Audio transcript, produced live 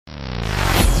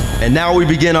And now we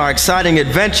begin our exciting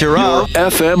adventure of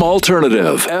FM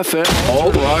Alternative, FM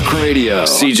Alt Rock Radio,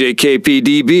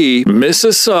 CJKPDB,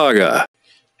 Mississauga.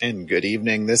 And good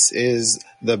evening. This is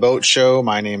The Boat Show.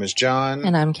 My name is John.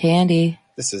 And I'm Candy.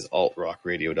 This is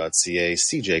altrockradio.ca,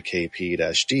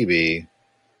 CJKP-DB.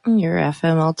 Your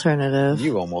FM alternative.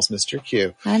 You almost missed your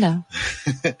cue. I know.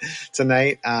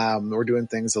 Tonight, we're doing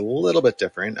things a little bit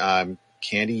different.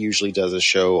 Candy usually does a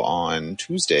show on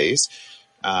Tuesdays,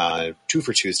 2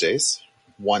 for Tuesdays,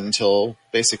 1 till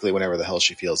basically whenever the hell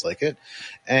she feels like it.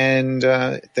 And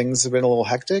things have been a little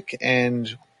hectic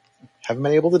and haven't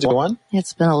been able to do one.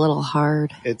 It's been a little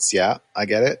hard. Yeah, I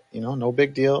get it. You know, no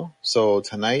big deal. So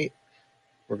tonight,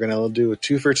 we're going to do a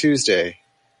 2 for Tuesday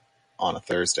on a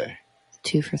Thursday.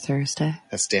 2 for Thursday.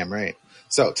 That's damn right.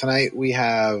 So tonight we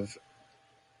have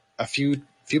a few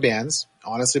bands,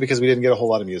 honestly, because we didn't get a whole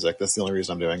lot of music. That's the only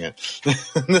reason I'm doing it.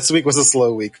 This week was a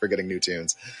slow week for getting new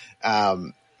tunes.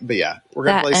 But yeah, we're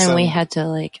going to play some. And we had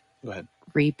to Go ahead.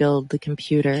 Rebuild the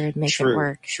computer and make it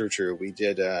work. True. We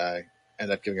did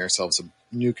end up giving ourselves a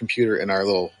new computer in our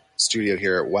little studio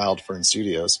here at Wild Fern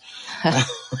Studios.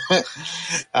 But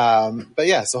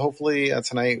yeah, so hopefully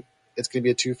tonight it's going to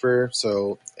be a 2-fer.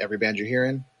 So every band you're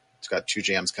hearing, it's got 2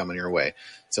 jams coming your way.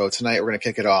 So tonight we're going to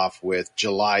kick it off with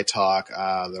July Talk.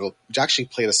 We actually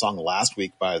played a song last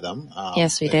week by them.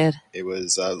 Yes, we did. It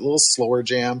was a little slower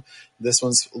jam. This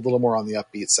one's a little more on the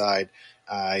upbeat side.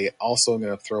 I also am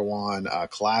going to throw on a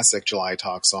classic July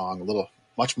Talk song,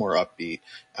 much more upbeat.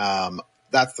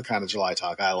 That's the kind of July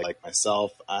Talk I like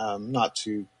myself. I'm not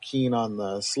too keen on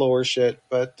the slower shit,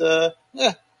 but it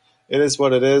is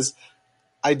what it is.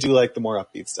 I do like the more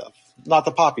upbeat stuff. Not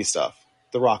the poppy stuff,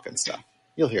 the rockin' stuff.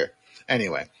 You'll hear.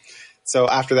 Anyway, so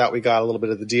after that, we got a little bit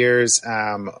of the Deers,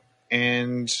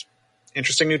 and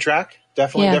interesting new track.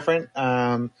 Definitely different.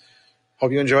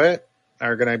 Hope you enjoy it.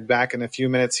 We're going to be back in a few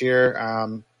minutes here,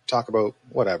 talk about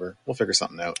whatever. We'll figure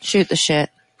something out. Shoot the shit.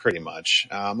 Pretty much.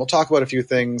 We'll talk about a few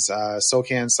things.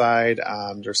 SoCan side,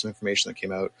 there's some information that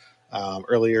came out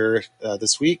earlier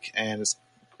this week, and it's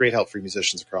great help for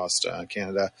musicians across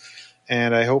Canada.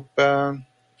 And I hope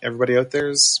everybody out there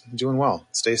is doing well.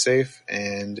 Stay safe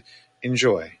and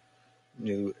enjoy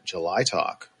new July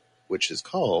Talk, which is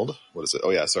called, what is it? Oh,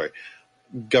 yeah, sorry.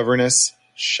 Governess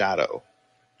Shadow,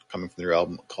 coming from their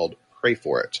album called Pray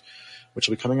For It, which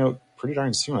will be coming out pretty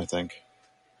darn soon, I think.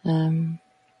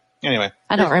 Anyway.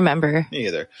 I don't remember. Me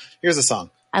either. Here's a song.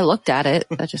 I looked at it.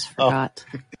 I just forgot.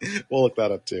 We'll look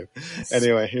that up too.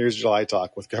 Anyway, here's July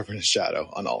Talk with Governess Shadow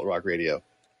on Alt Rock Radio.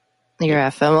 Your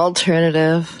FM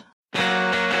alternative.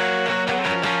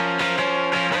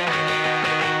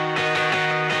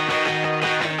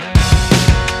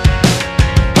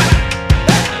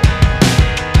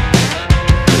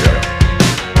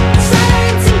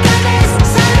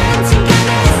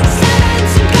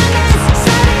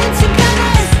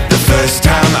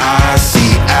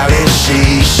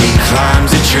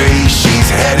 Climbs a tree, she's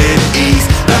headed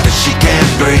east. Like that she can't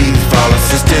breathe, follow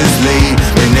sisters lead.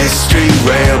 Ministry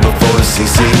rail before the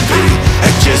CCP.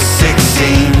 At just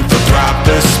 16, for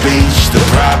proper speech, the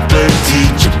proper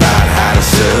teach about how to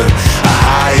serve a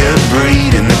higher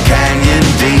breed in the canyon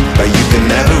deep. But you can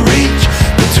never reach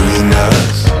between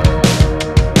us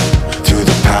through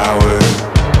the power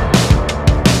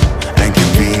and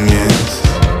convenience.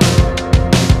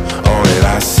 All that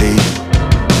I see,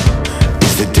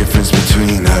 the difference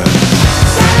between us.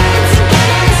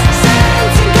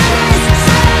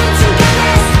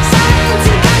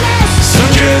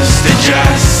 Some just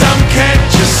adjust, some can't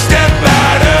just step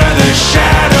out of the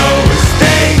shadows.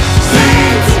 They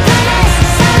leave.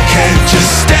 Can't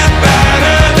just step out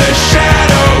of the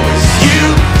shadows.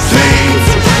 You leave.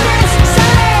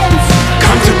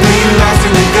 Comfortably lost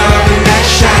in the government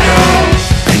shadow.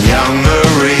 And young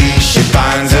Marie, she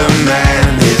finds a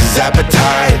man, his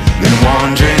appetite.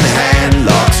 Wandering hand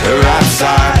locks her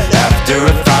outside after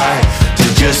a fight. To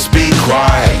just be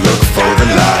quiet, look for the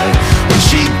light. When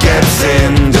she gets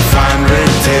in to find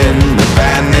redemption,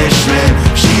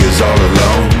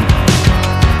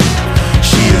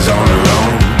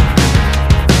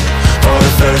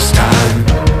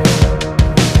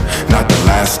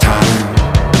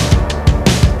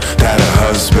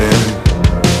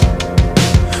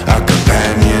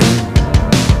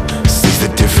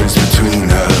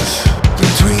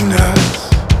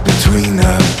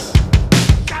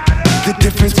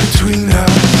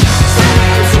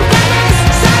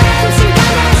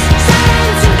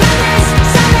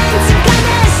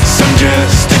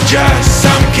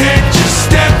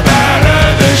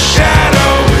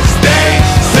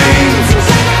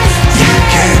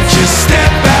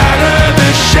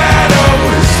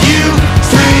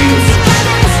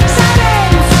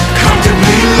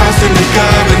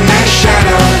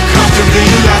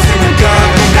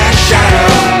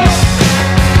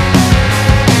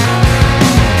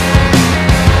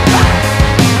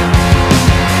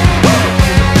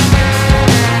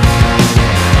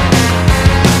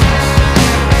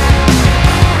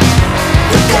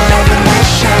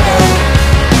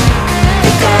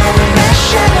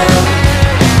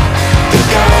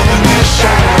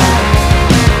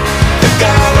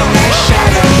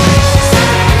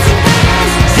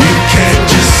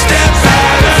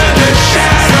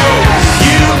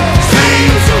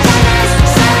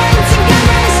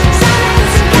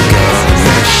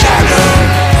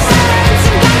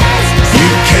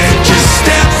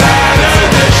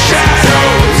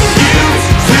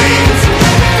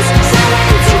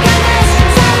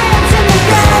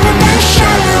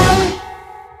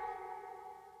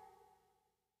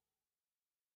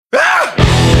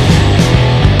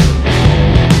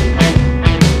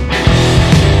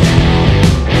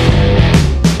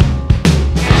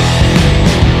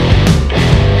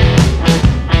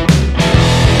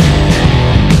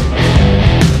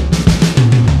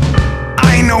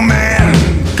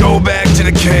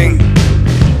 to the king.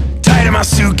 Tight in my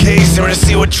suitcase, and to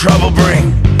see what trouble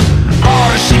bring.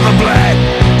 All the sheep are black,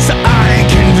 so I ain't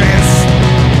convinced.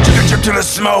 Took a trip to the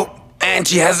smoke, and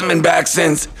she hasn't been back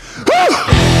since.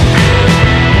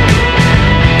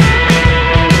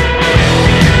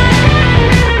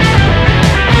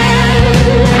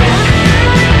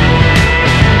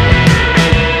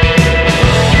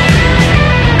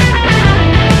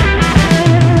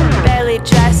 Barely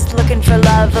dressed, looking for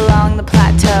love along the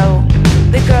plateau.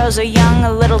 The girls are young,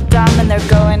 a little dumb, and they're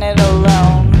going it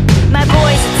alone. My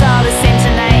boys, it's all the same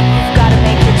tonight. You've gotta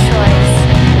make your choice.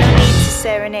 No need to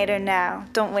serenade her now.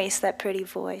 Don't waste that pretty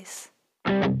voice.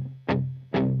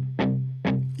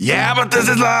 Yeah, but this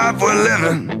is life we're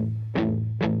living.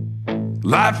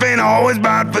 Life ain't always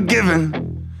about forgiving.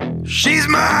 She's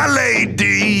my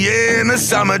lady in a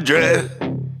summer dress.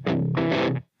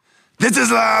 This is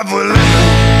life we're living.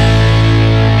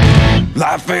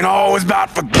 Life ain't always about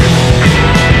forgiving.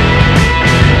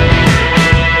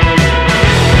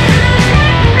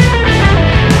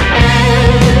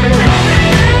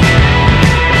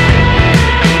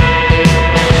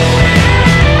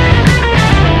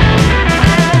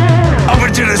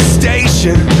 To the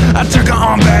station, I took her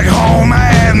on back home. I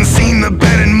hadn't seen the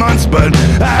bed in months, but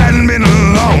I hadn't been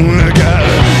alone. I got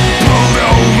pulled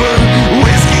over,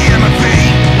 whiskey in my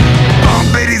feet.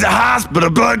 Baby's a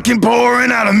hospital, blood came pouring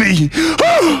out of me.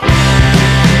 Whew.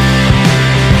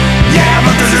 Yeah,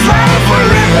 but this is life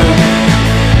we're living.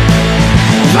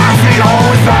 Life ain't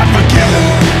always about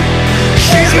forgiving.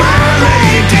 She's my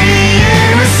lady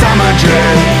in a summer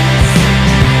dress.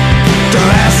 The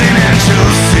last thing that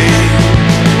you'll see,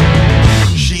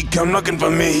 come looking for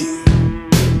me.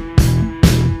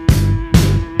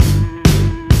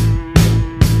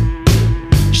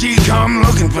 She come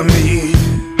looking for me.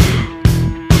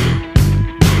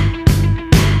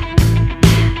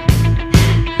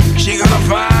 She gonna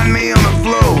find me on the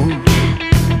floor.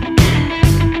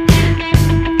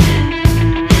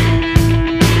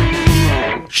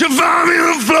 She'll find me on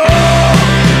the floor.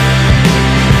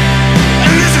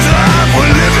 And this is life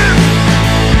we're living.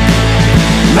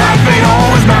 Life ain't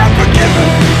always about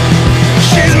forgiving.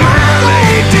 She's my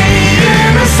lady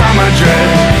in a summer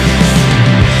dress.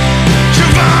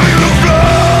 She'll find me on the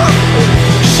floor.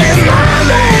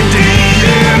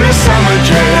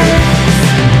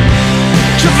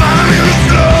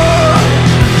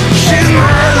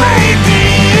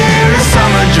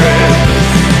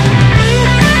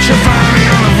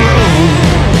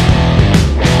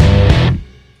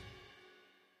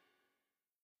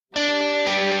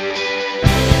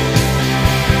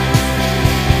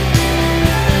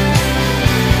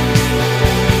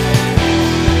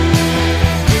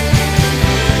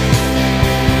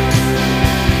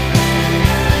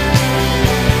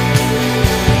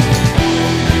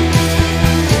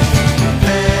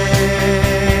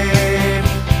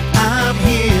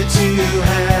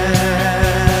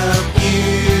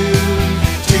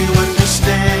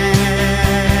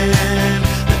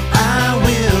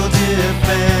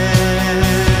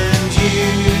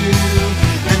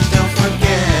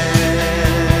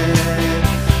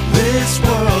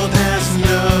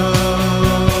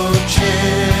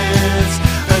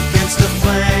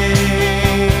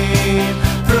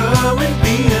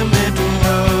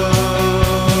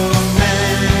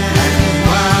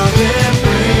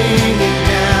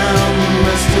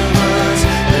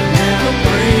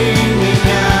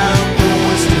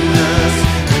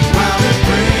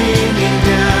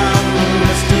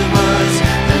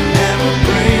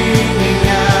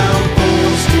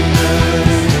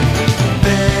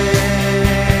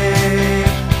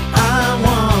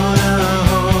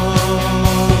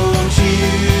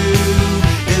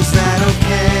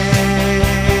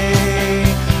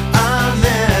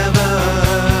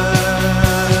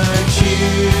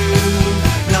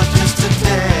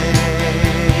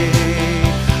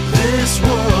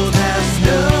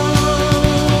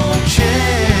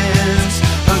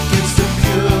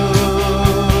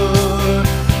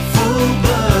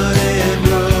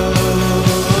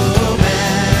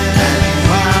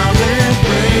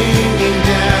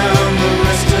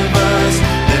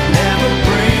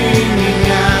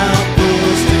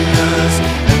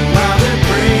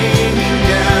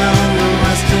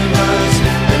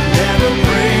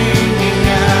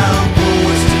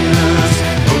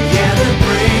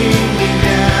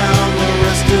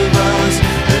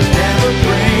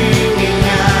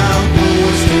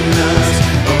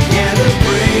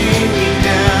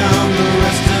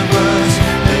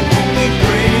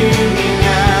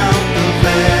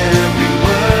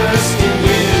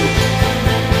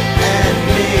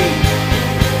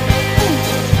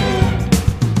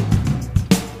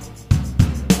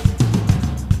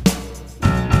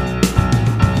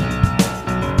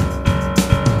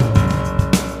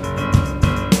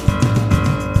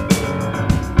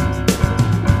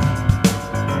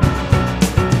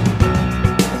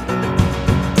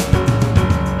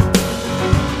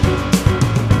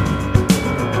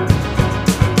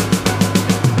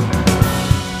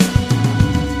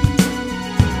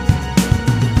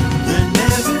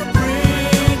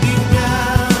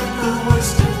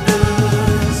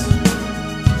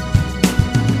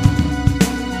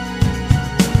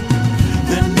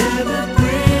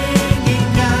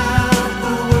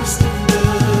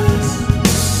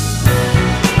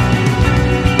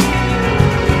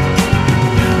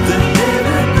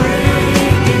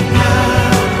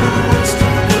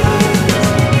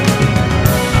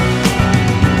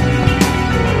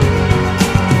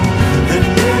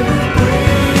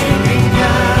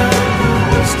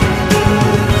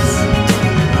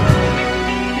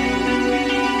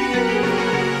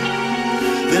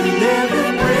 You're never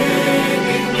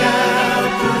bringing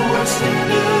out the worst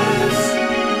in us.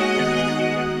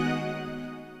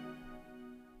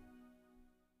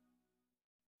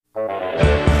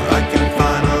 I can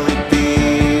finally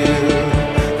feel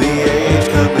the age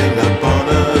coming up on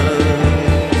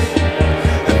us,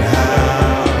 and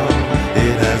how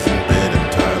it hasn't been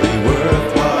entirely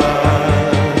worthwhile.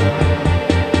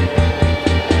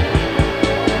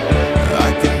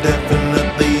 I can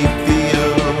definitely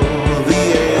feel the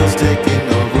ales taking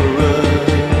over us,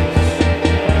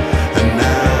 and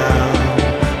now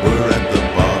we're at the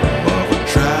bottom of a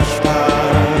trash pile.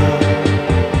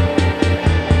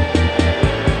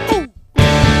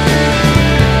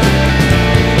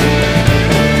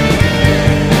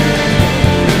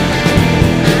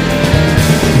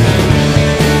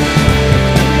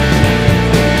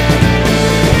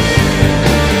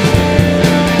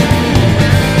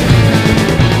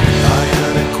 I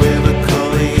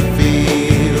unequivocally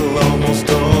feel almost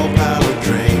all power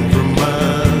drained from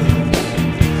us,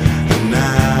 and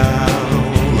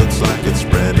now looks like it's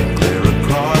spreading clear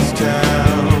across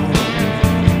town.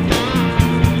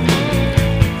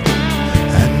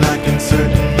 And I can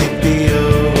certainly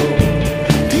feel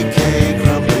decay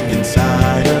crumbling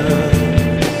inside us,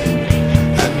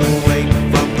 and the weight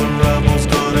from the rubble's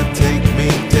gonna take me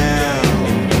down.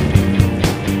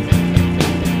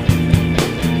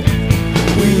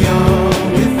 We are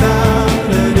without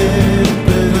an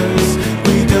impetus.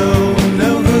 We don't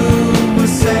know who we're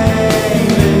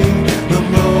saving. The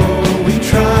more we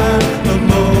try, the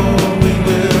more we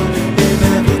will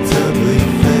inevitably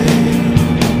fail.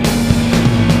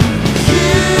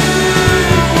 You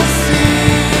will see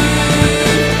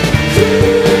who's in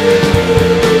the heart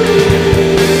of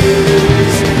an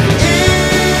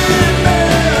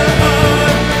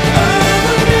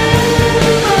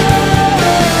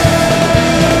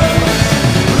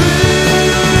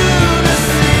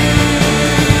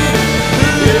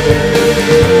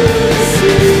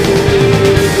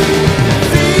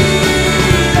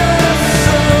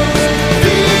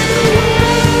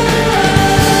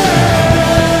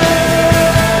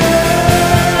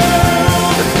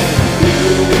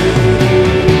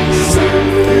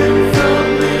something from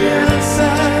the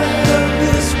outside of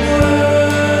this world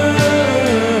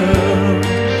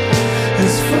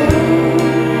is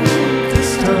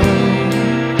focused on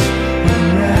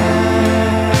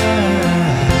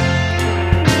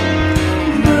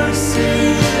mercy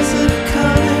isn't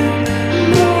coming,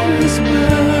 nor is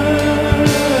beholden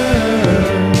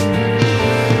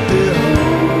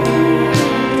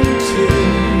to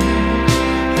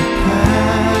the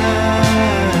past.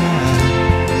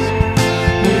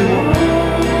 We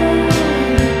wanted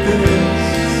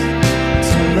this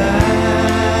to last.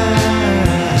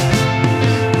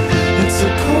 It's a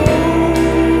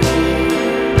cold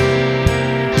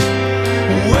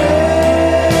way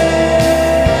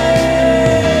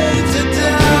to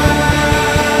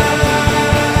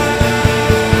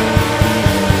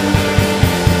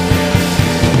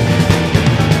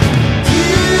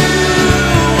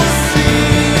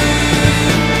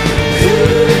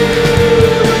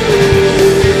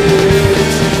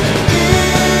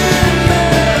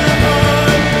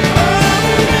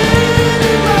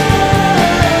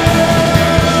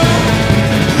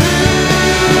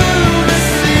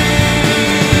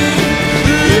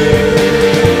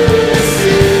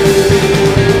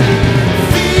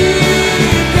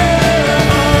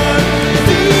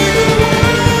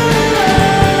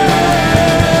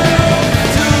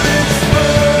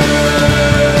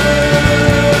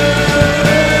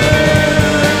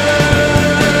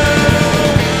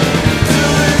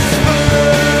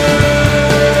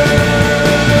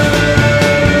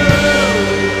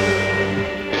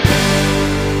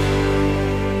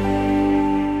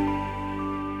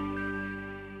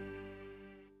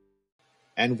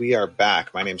And we are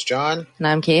back. My name's John. And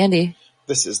I'm Candy,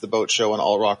 This is the Boat Show on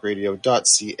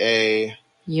allrockradio.ca.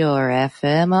 your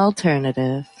FM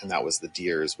alternative. And that was the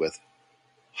Deers with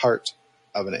Heart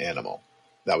of an Animal.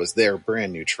 That was their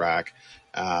brand new track.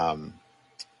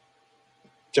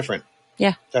 Different.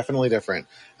 Yeah. Definitely different.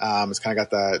 It's kind of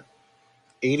got that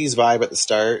 80s vibe at the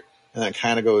start, and then it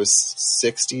kind of goes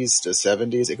 60s to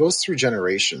 70s. It goes through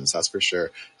generations, that's for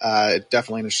sure.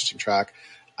 Definitely an interesting track.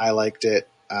 I liked it.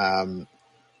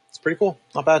 It's pretty cool.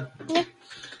 Not bad. Yeah.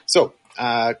 So,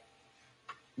 what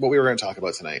we were going to talk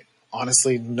about tonight.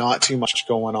 Honestly, not too much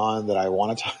going on that I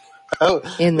want to talk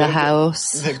about. In the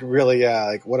house. Like, really, yeah.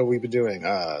 Like, what have we been doing?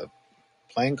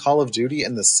 Playing Call of Duty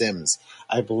and The Sims.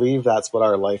 I believe that's what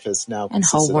our life is now. And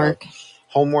homework.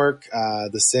 Homework,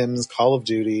 The Sims, Call of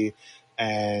Duty,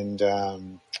 and a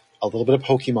little bit of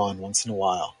Pokemon once in a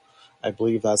while. I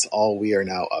believe that's all we are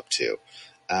now up to.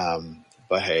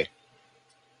 But hey,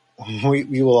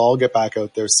 we will all get back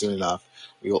out there soon enough.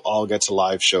 We will all get to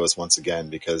live shows once again,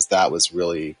 because that was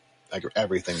really like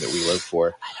everything that we lived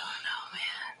for.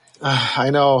 I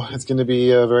know it's going to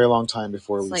be a very long time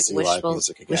before we see live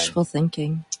music again. Wishful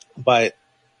thinking. But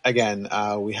again,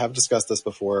 we have discussed this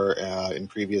before in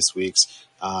previous weeks.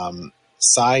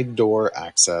 Side Door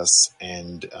Access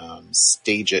and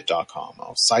Stageit.com.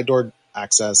 Side Door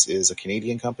Access is a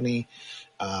Canadian company.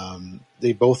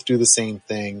 They both do the same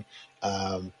thing.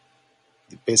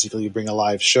 Basically, you bring a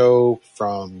live show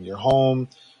from your home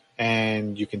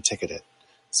and you can ticket it.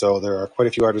 So there are quite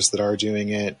a few artists that are doing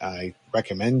it. I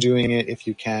recommend doing it if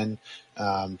you can.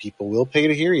 People will pay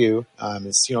to hear you.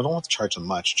 It's, don't have to charge them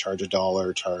much. Charge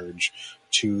 $1, charge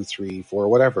 $2, $3, $4,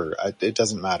 whatever. It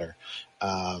doesn't matter.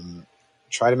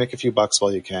 Try to make a few bucks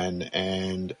while you can.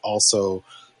 And also,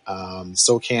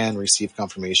 SOCAN received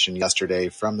confirmation yesterday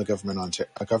from the government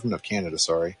of Canada,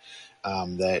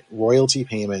 that royalty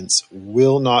payments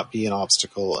will not be an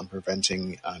obstacle in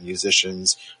preventing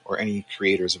musicians or any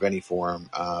creators of any form.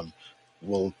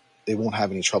 They won't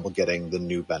have any trouble getting the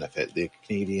new benefit, the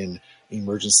Canadian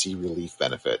Emergency Relief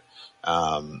Benefit.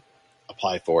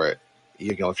 Apply for it.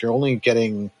 If you're only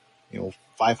getting,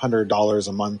 $500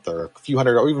 a month or a few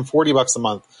hundred or even $40 a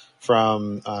month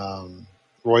from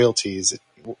royalties,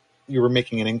 you were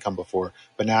making an income before,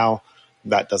 but now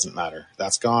that doesn't matter.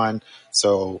 That's gone.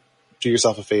 So do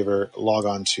yourself a favor, log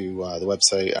on to the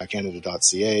website,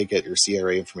 canada.ca, get your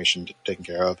CRA information taken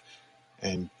care of,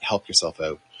 and help yourself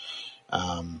out.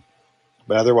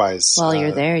 But otherwise... While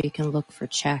you're there, you can look for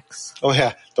checks. Oh,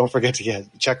 yeah. Don't forget to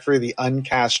check for the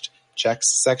uncashed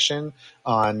checks section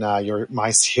on your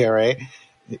My CRA.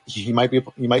 You might be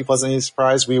pleasantly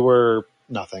surprised. We were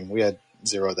nothing. We had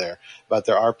zero there. But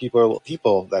there are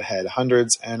people that had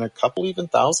hundreds and a couple even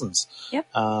thousands. Yep.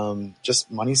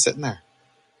 Just money sitting there.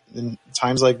 In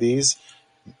times like these,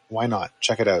 why not?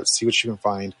 Check it out. See what you can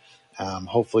find.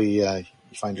 Hopefully you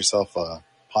find yourself a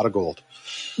pot of gold.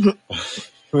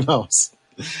 Who knows?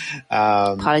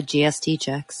 Pot of GST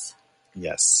checks.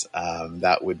 Yes,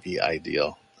 that would be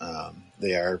ideal.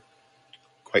 They are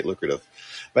quite lucrative.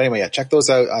 But anyway, check those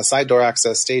out. Side Door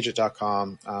Access,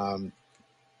 Stageit.com.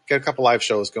 Get a couple live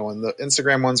shows going. The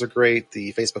Instagram ones are great.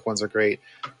 The Facebook ones are great.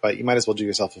 But you might as well do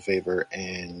yourself a favor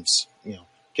and,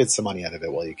 get some money out of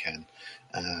it while you can.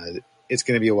 It's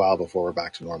going to be a while before we're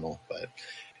back to normal. But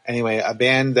anyway, a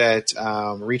band that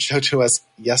reached out to us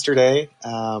yesterday,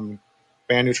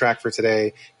 brand new track for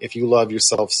today. If you love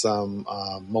yourself some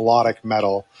melodic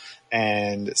metal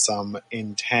and some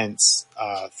intense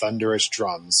thunderous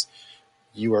drums,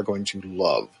 you are going to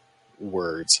love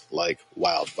Words Like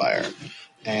Wildfire.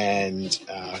 And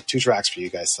two tracks for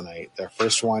you guys tonight. Their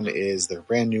first one is their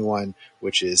brand new one,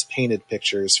 which is Painted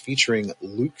Pictures, featuring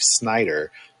Luke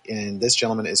Snyder. And this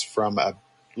gentleman is from a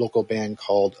local band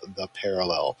called The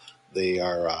Parallel. They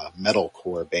are a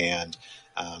metalcore band.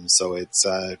 So it's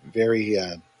a very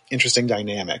interesting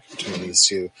dynamic between these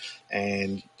two.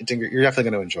 And you're definitely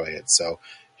going to enjoy it. So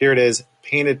here it is,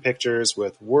 Painted Pictures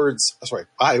by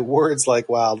Words Like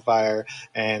Wildfire.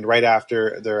 And right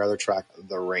after their other track,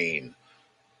 The Rain,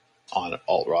 on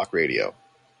Alt Rock Radio.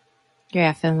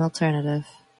 Your FM alternative.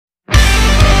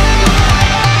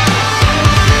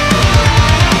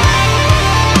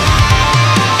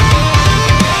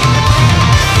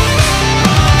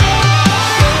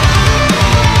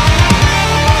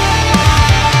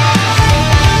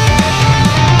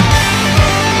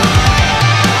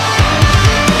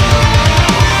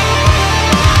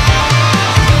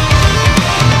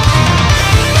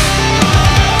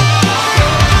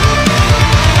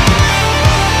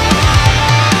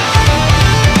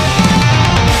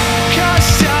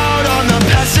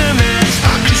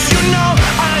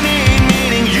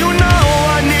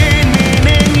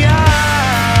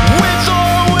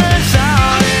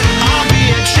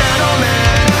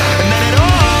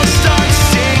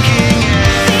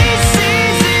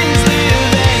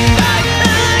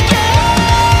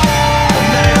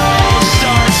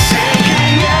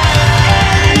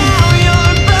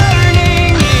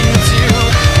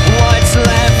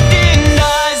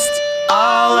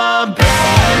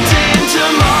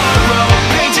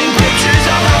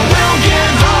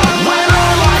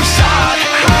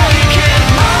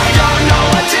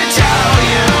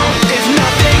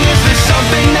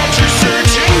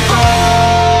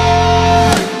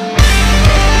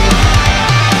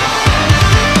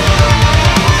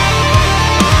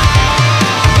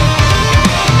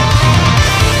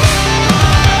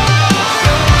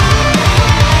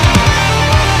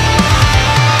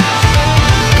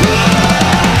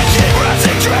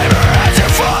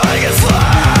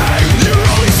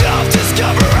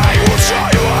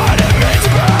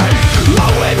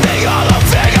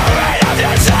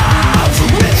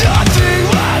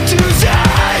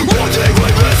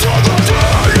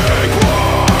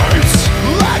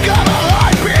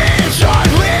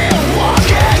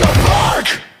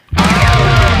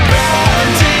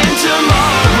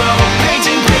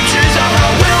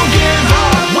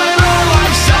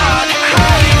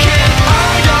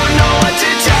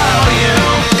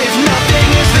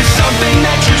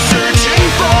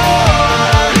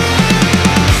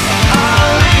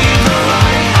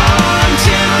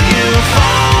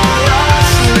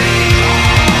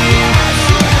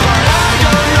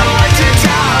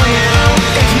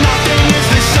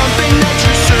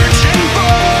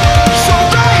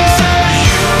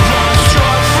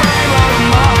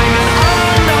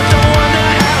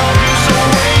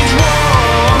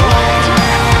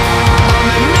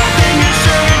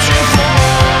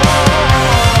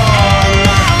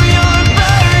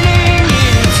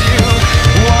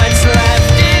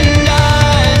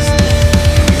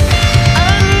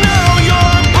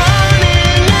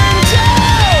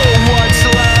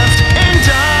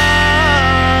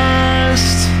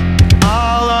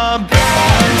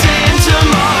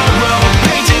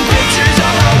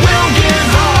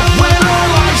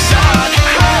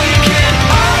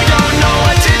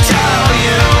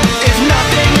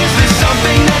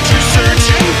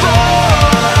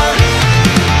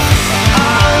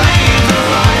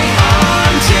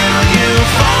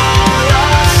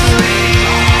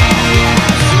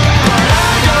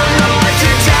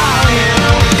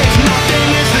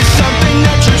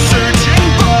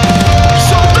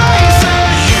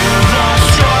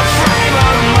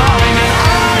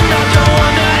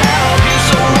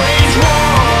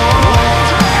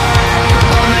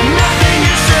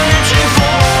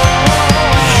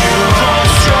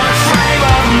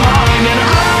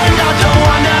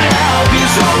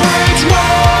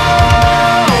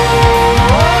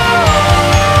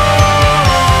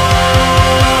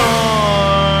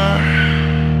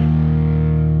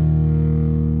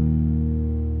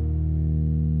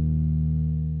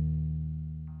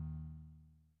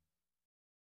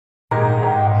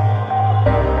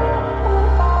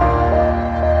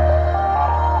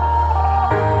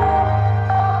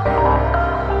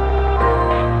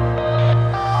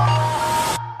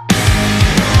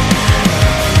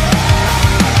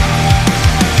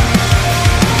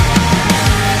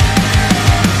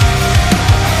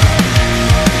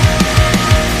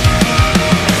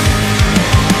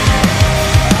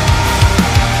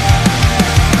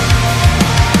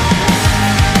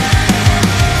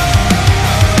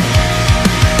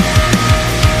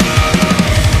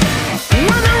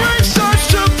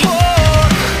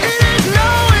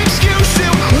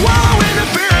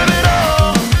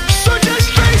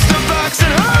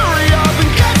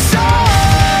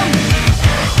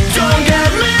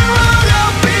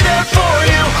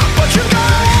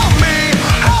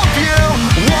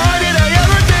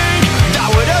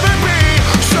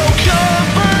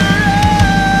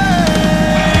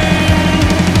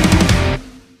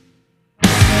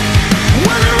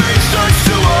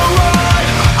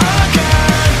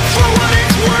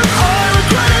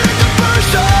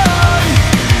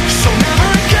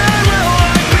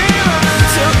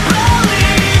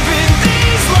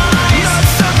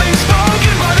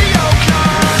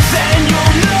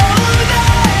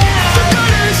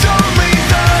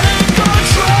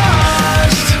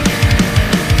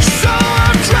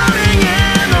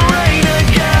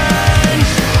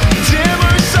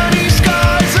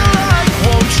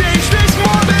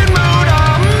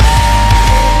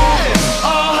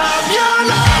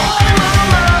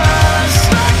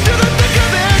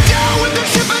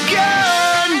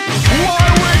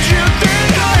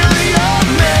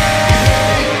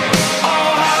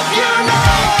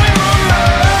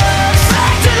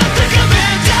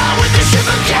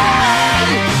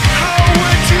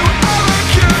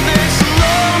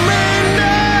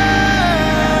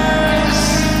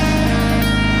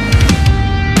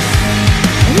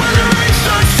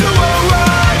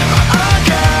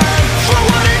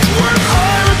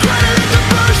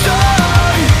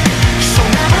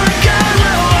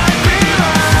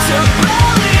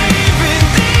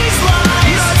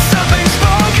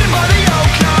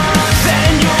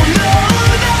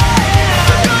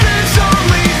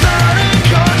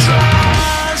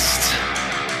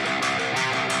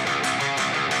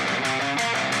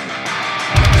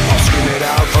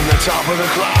 top of the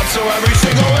clouds, so every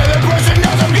single living person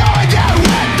knows I'm going down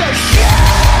with the shit.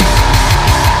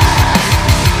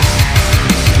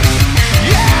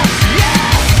 Yeah, yeah.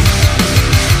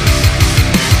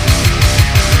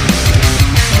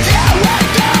 Down with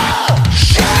the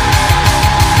shit.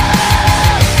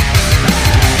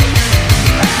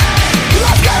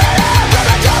 Let's get it out from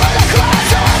the top of the clouds,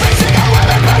 so every single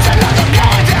living person knows I'm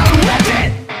going down with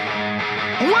it.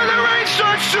 When the rain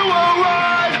starts to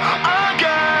arrive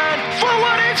again, for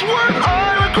what it's worth,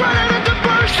 I regret it at the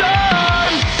first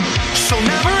time. So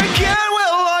never again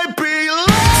will I be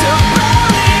led to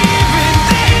believe in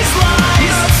these lies.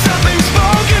 Not something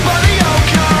spoken by the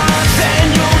outcast.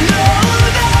 Then you'll know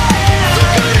that the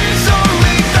good is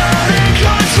only found in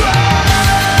contrast.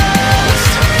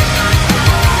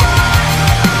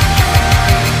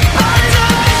 I'm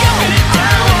not going down with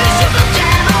this if the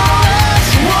demons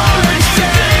warrant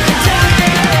saving today.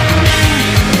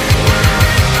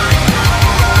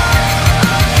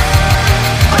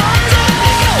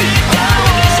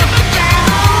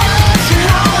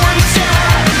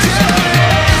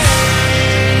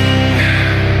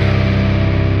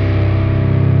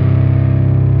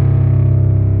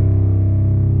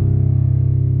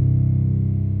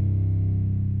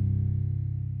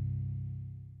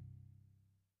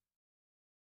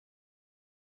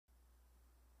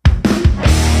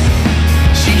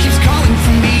 She keeps calling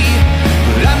for me,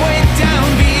 but I'm way down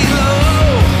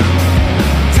below.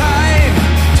 Time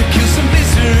to kill some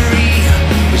misery,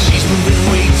 but she's moving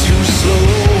way too slow.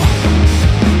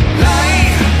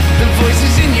 Light the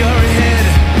voices in your head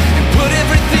and put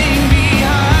everything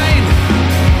behind.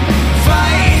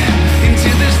 Fight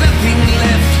until there's nothing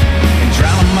left and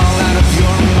drown them all out of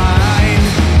your mind.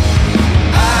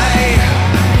 I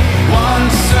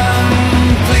want some,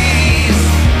 please.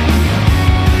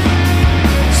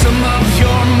 Some of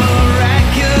your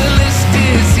miraculous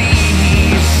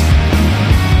disease.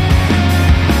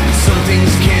 Some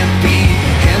things can't be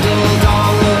handled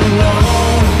all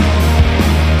alone.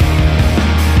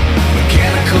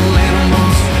 Mechanical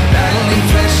animals battling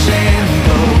flesh and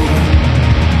bone.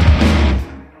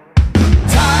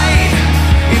 Tied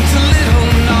into little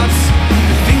knots,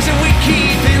 the things that we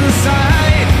keep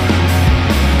inside.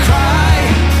 Cry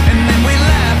and then we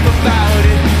laugh about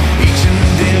it each and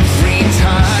every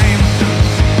time.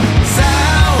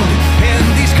 Sound and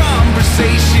these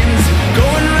conversations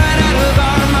going right out of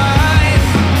our mind.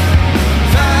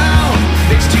 Found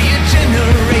thanks to your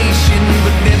generation,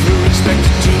 but never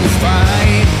expected to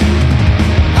find.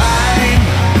 I'm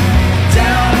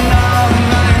down on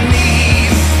my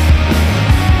knees.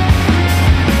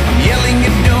 I'm yelling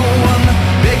at no one,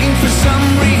 begging for some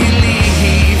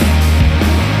relief.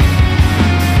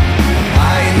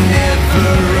 I never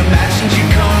imagined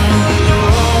you'd come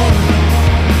alone.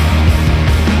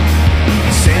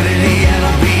 Insanity, and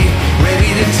I'll be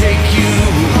ready to take you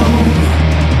home.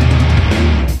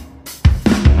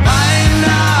 I'm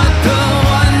not the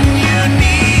one you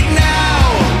need now.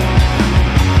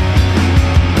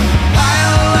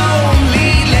 I'll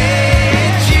only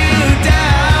let you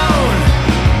down.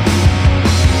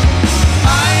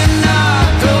 I'm not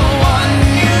the one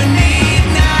you need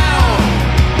now.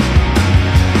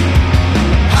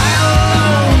 I'll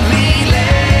only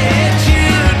let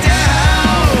you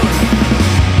down.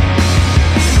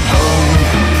 Home.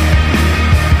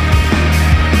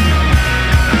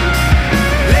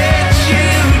 Let you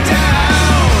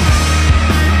down.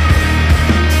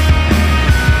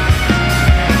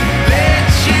 Let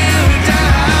you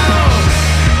down.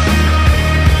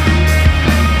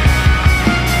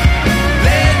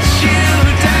 Let you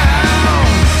down.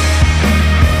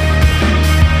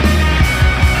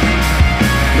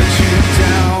 Let you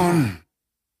down.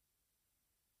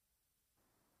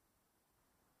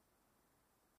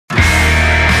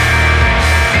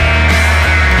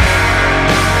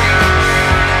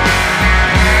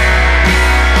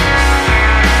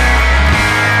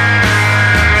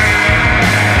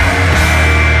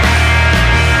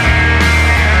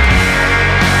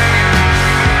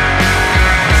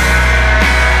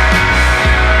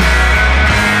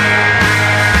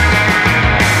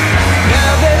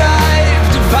 Now that I've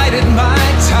divided my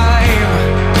time,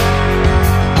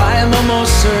 I am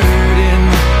almost certain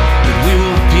that we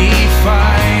will be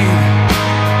fine.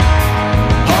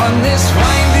 On this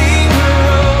winding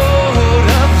road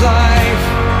of life,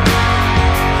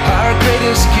 our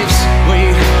greatest gifts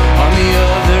wait on the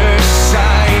other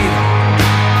side.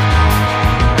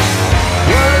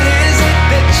 What is it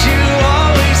that you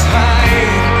always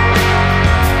hide?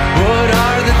 What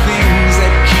are the things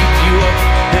that keep you up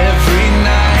every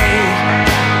night?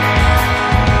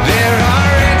 There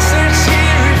are answers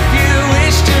here if you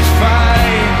wish to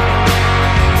find.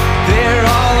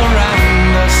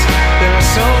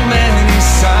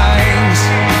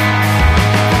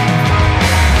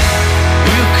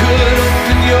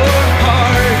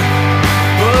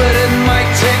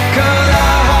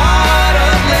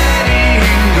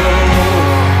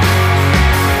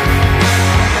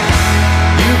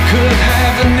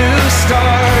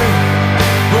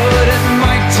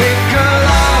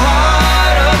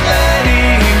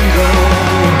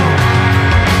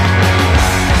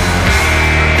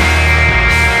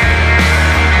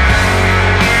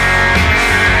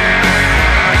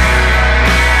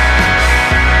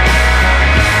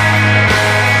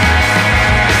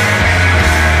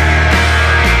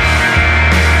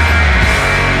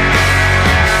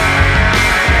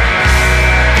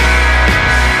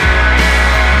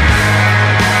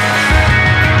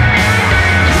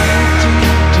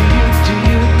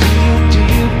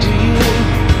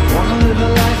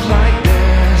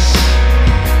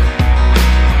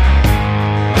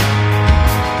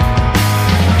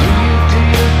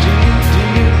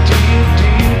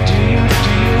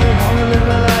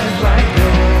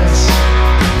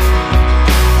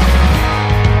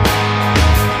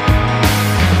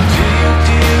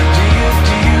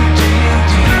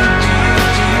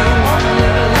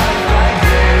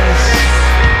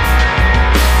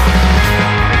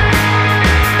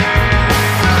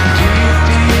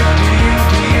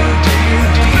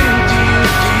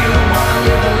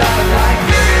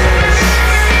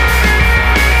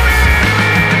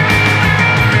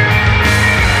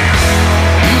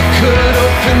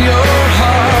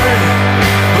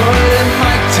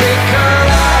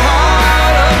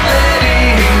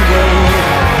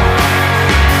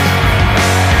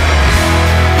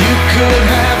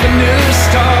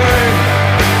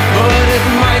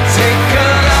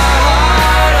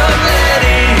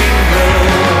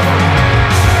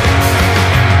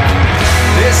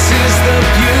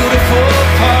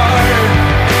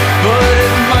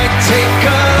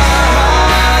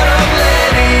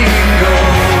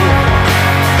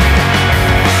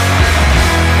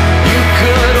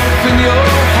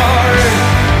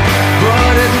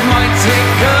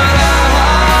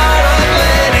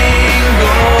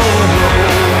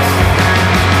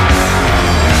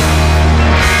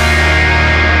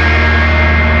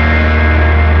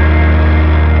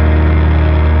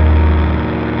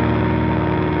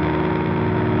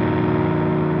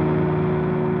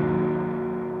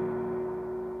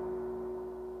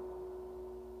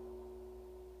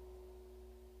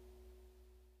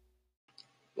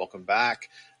 back.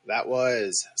 That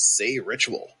was Say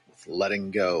Ritual with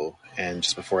Letting Go. And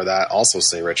just before that, also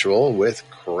Say Ritual with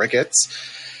Crickets.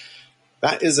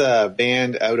 That is a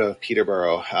band out of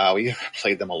Peterborough. We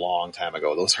played them a long time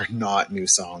ago. Those are not new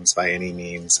songs by any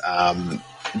means.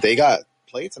 They got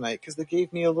played tonight because they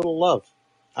gave me a little love.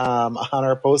 On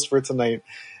our post for tonight,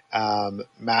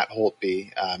 Matt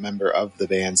Holtby, member of the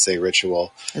band Say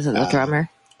Ritual. Is it the drummer?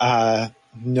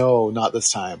 No, not this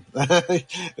time.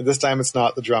 This time it's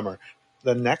not the drummer.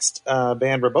 The next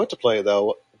band we're about to play,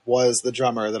 though, was the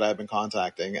drummer that I've been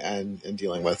contacting and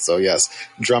dealing with. So, yes,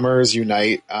 drummers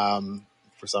unite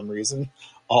for some reason.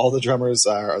 All the drummers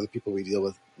are the people we deal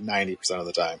with 90% of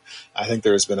the time. I think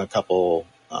there's been a couple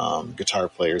guitar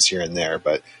players here and there,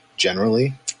 but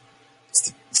generally,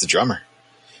 it's the drummer.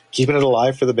 Keeping it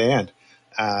alive for the band.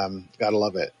 Gotta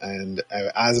love it. And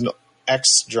as an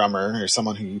ex-drummer or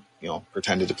someone who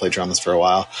pretended to play drums for a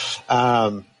while,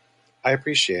 I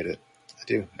appreciate it. I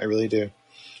do. I really do.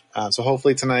 So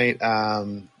hopefully tonight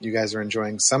you guys are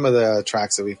enjoying some of the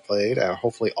tracks that we've played,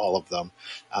 hopefully all of them.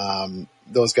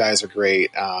 Those guys are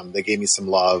great. They gave me some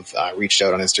love, reached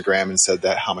out on Instagram and said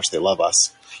that how much they love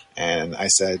us. And I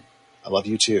said, I love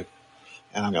you too.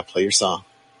 And I'm going to play your song.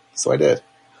 So I did.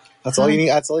 That's all you need.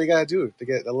 That's all you got to do to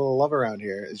get a little love around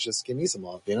here is just give me some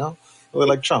love, really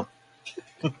like Trump.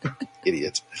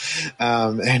 Idiot.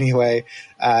 Anyway,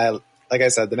 like I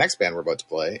said, the next band we're about to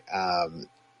play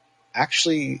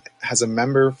actually has a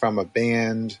member from a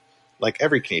band, like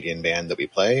every Canadian band that we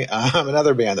play,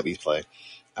 another band that we play.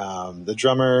 The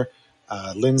drummer,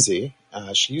 Lindsay,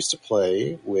 she used to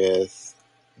play with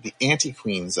the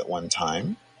Anti-Queens at one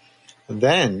time.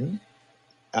 Then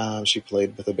she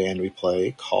played with a band we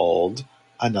play called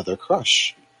Another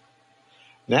Crush.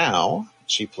 Now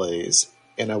she plays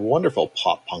in a wonderful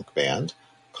pop-punk band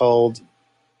called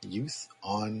Youth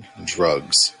on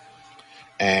Drugs.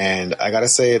 And I gotta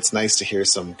say, it's nice to hear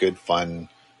some good, fun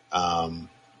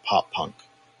pop-punk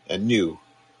and new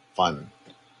fun.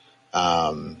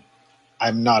 I'm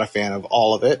not a fan of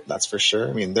all of it, that's for sure.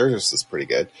 I mean, theirs is pretty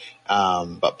good.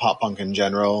 But pop-punk in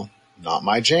general, not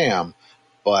my jam.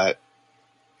 But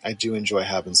I do enjoy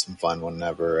having some fun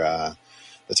whenever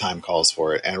the time calls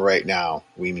for it. And right now,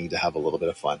 we need to have a little bit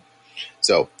of fun.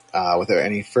 So, without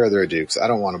any further ado, because I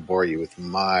don't want to bore you with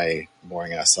my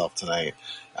boring ass self tonight,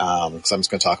 because I'm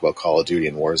just going to talk about Call of Duty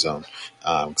and Warzone,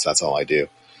 because that's all I do.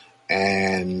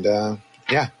 And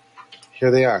yeah,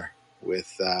 here they are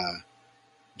with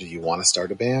Do You Want to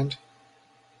Start a Band?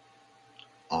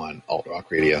 On Alt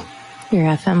Rock Radio. Your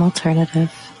FM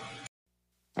alternative.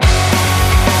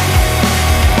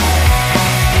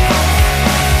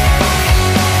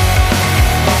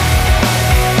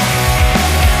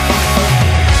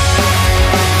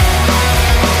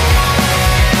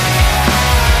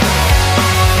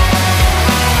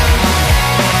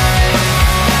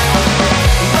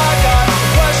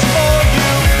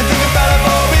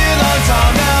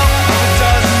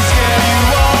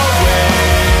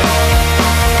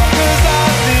 Cause I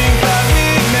think that we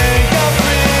make a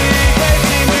friend.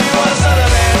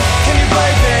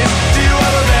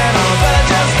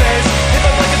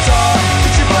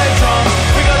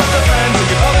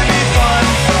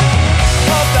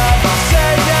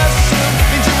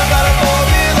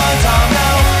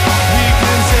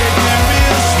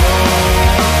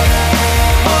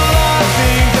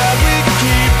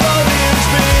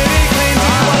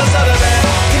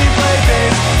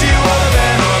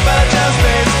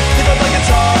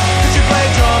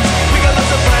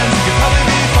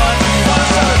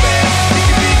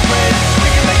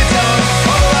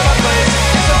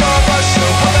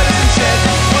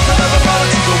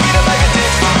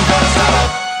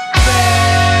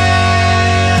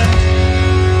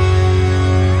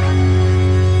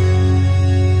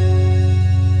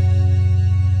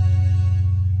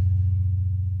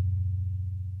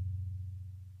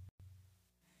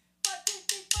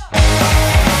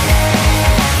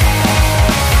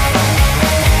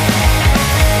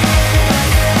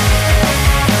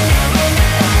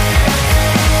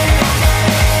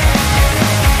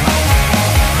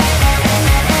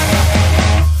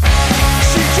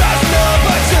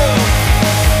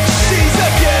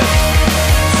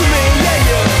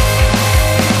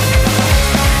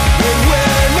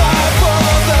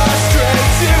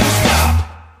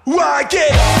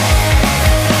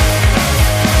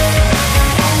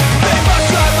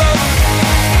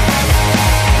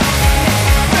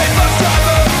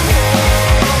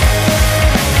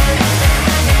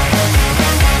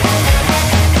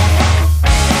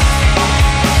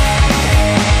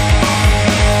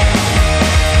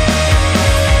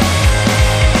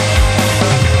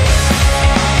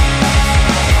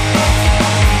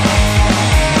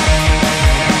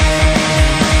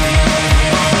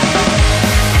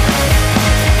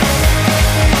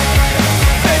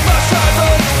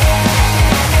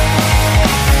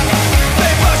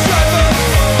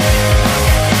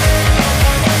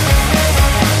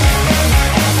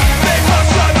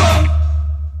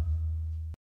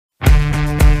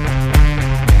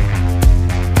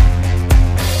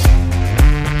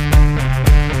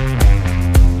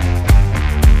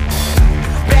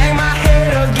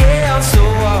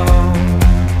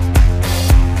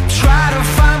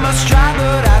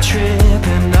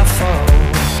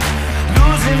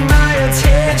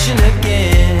 attention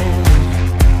again.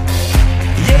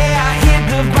 Yeah, I hit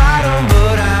the bottom,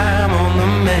 but I'm on the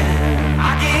mend.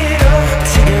 I get up,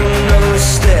 take another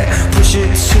step, push it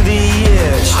to the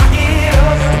edge. I get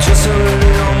up, just a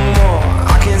little more,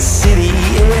 I can see the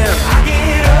end. I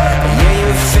get up, yeah,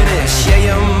 you're finished, yeah,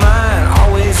 you're mine,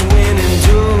 always win in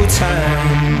due time.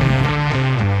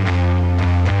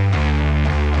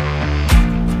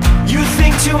 You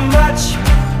think too much,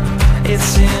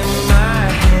 it's in my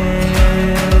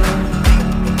head,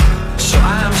 so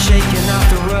I'm shaking out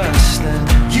the rust. And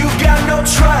you got no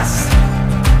trust,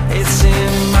 it's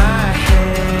in my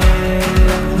head,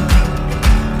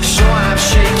 so I'm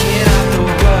shaking out the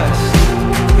rust.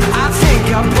 I think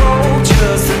I broke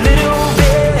just a little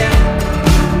bit,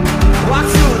 walk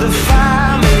through the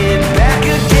fire, made it back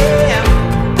again.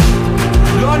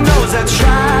 Lord knows I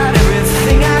tried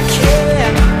everything I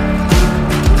can.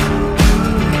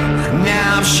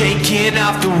 Now I'm shaking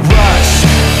off the rust.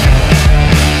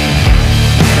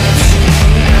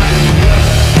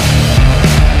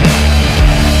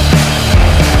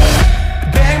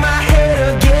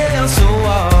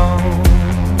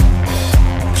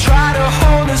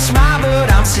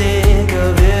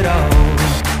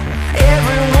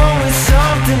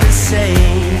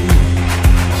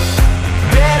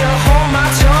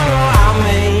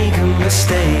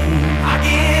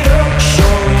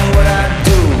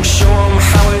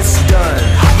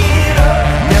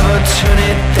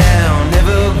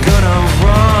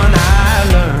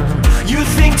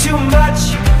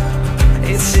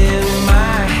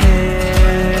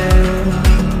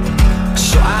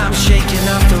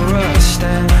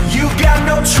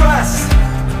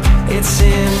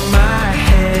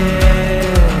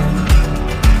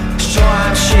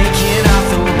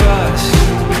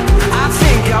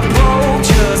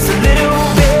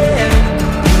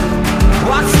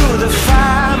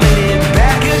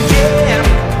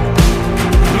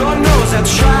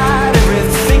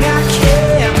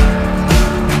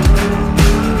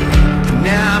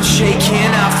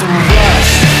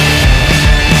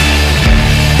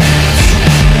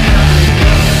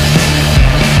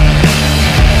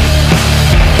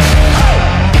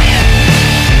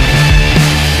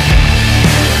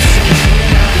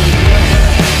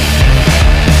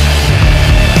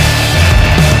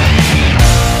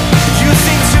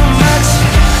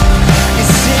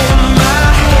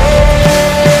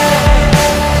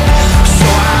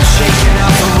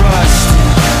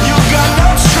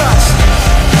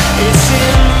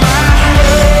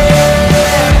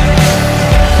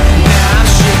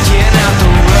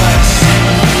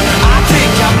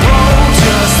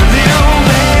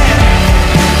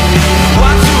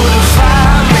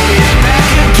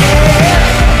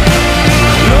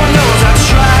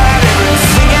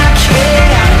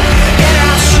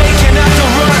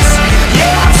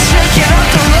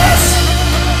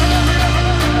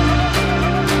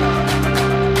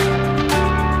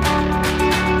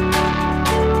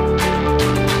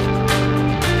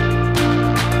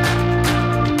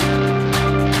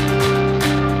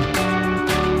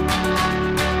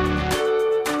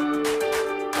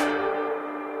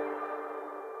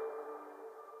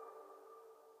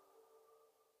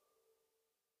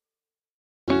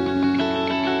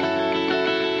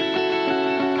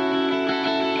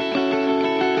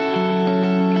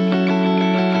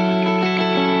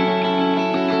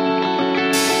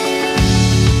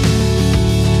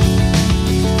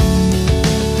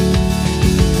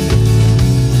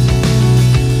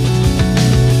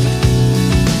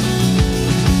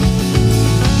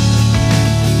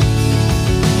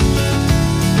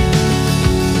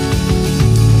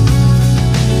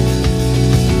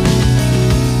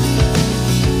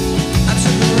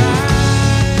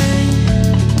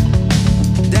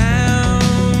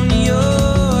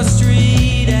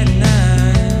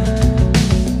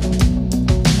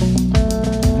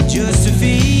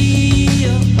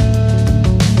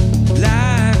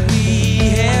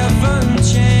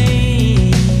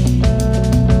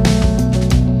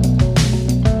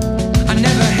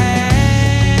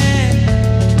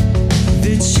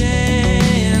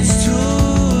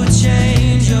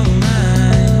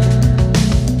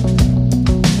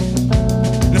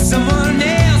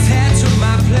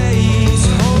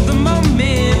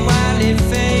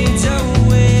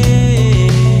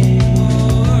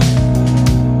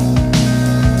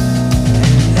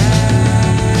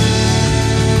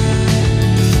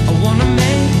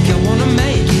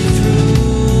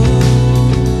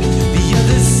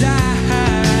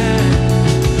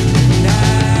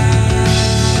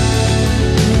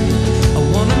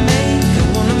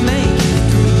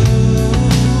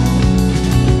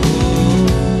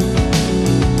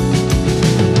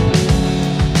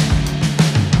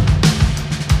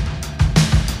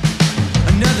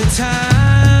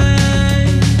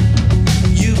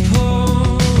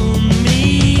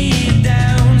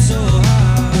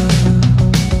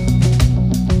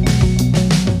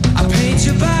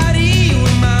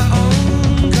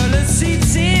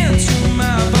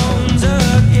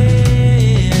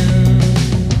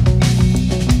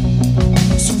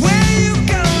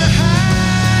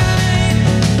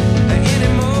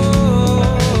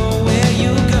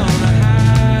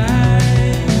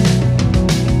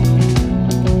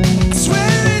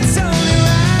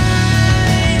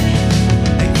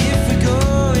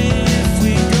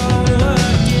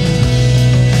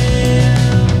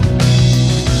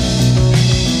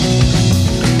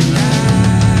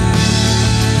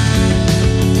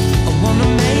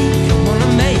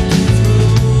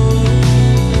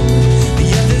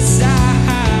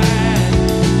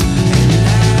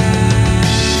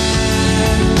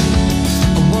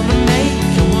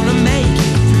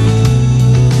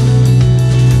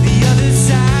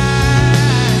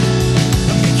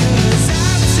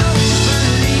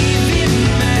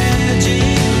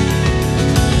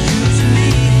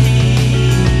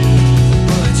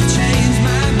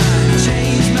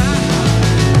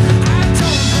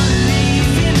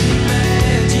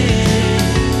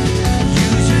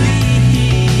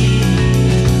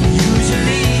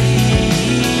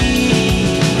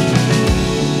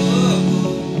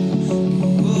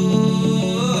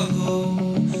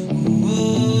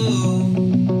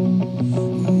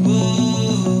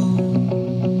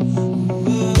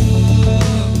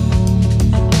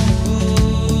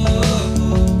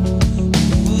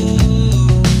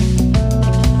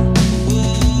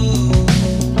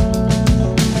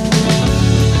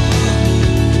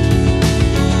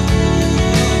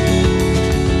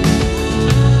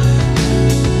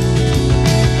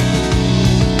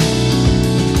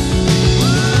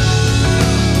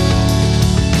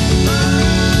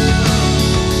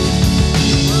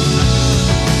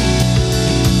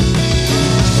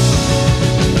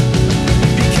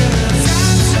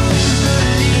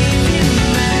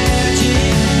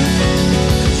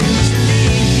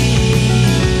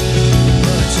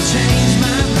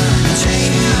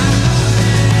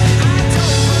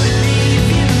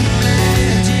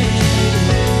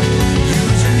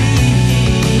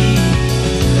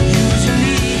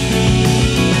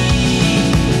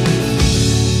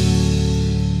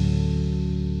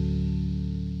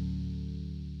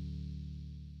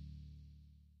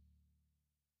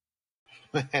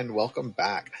 And welcome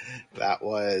back. That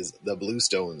was the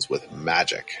Bluestones with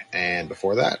Magic. And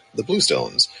before that, the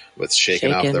Bluestones with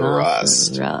Shaking Off the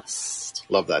Rust.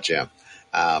 Love that jam.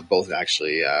 Both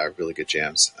actually really good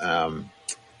jams.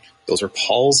 Those were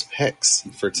Paul's picks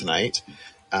for tonight.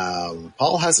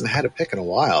 Paul hasn't had a pick in a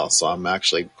while, so I'm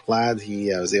actually glad he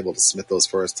was able to submit those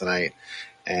for us tonight.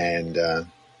 And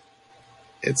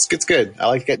it's good. I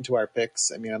like getting to our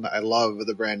picks. I mean, I love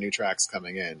the brand new tracks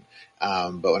coming in.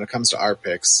 But when it comes to our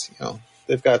picks, you know,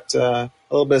 they've got a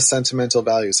little bit of sentimental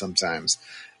value sometimes.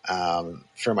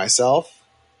 For myself,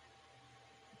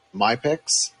 my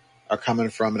picks are coming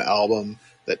from an album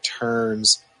that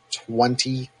turns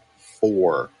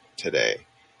 24 today.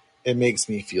 It makes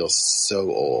me feel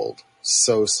so old.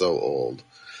 So old.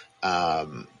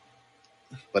 But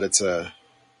it's a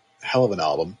hell of an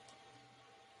album.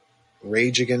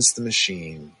 Rage Against the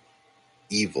Machine,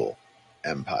 Evil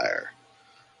Empire.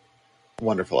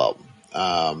 Wonderful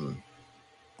album.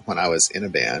 When I was in a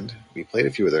band, we played a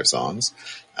few of their songs.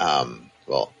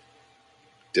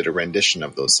 Did a rendition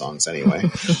of those songs anyway.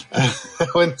 I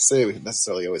wouldn't say we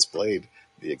necessarily always played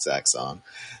the exact song.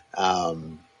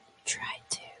 Tried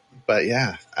to. But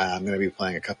yeah, I'm going to be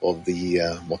playing a couple of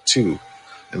the, two,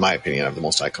 in my opinion, of the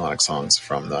most iconic songs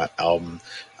from that album.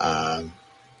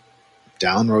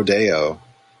 Down Rodeo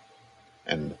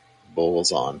and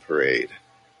Bulls on Parade.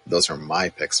 Those are my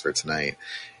picks for tonight.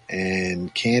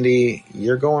 And Candy,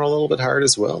 you're going a little bit hard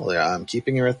as well. I'm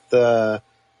keeping it with the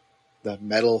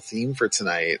metal theme for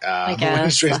tonight. I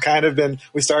guess. We've kind of been,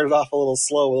 we started off a little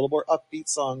slow, a little more upbeat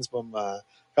songs from a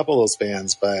couple of those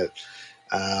bands, but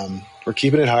we're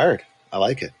keeping it hard. I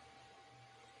like it.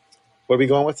 What are we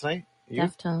going with tonight?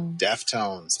 Deftones.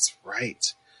 Deftones. That's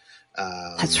right.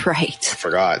 That's right. I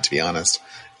forgot, to be honest.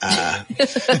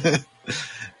 This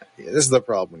is the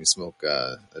problem when you smoke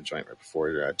a joint right before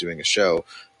you're doing a show.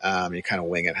 You kind of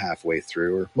wing it halfway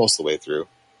through, or most of the way through,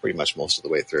 pretty much most of the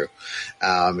way through.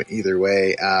 Either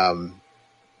way, I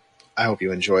hope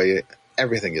you enjoy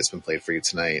everything that's been played for you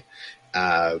tonight.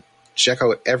 Check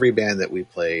out every band that we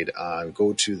played.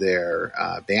 Go to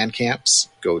their band camps.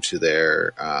 Go to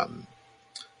their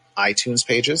iTunes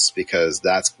pages, because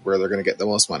that's where they're going to get the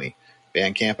most money.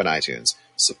 Bandcamp and iTunes.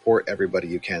 Support everybody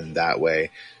you can that way.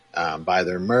 Buy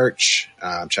their merch.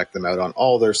 Check them out on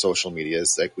all their social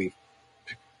medias. Like we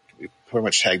pretty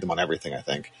much tagged them on everything, I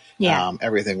think. Yeah.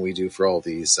 Everything we do for all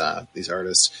these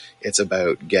artists, it's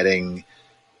about getting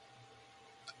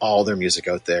all their music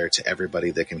out there to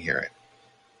everybody that can hear it.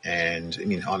 And I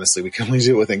mean, honestly, we can only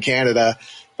do it within Canada,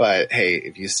 but hey,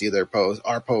 if you see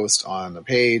our post on the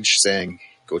page saying,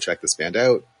 go check this band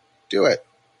out, do it.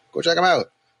 Go check them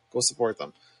out. Go support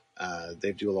them.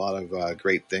 They do a lot of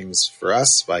great things for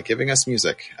us by giving us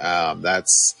music.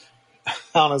 That's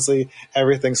honestly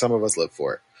everything some of us live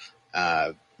for.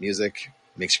 Music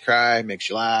makes you cry, makes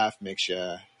you laugh, makes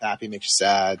you happy, makes you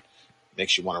sad,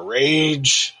 makes you want to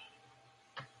rage.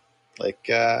 Like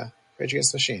Rage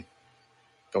Against the Machine.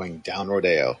 Going Down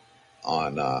Rodeo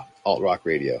on Alt Rock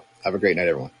Radio. Have a great night,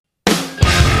 everyone.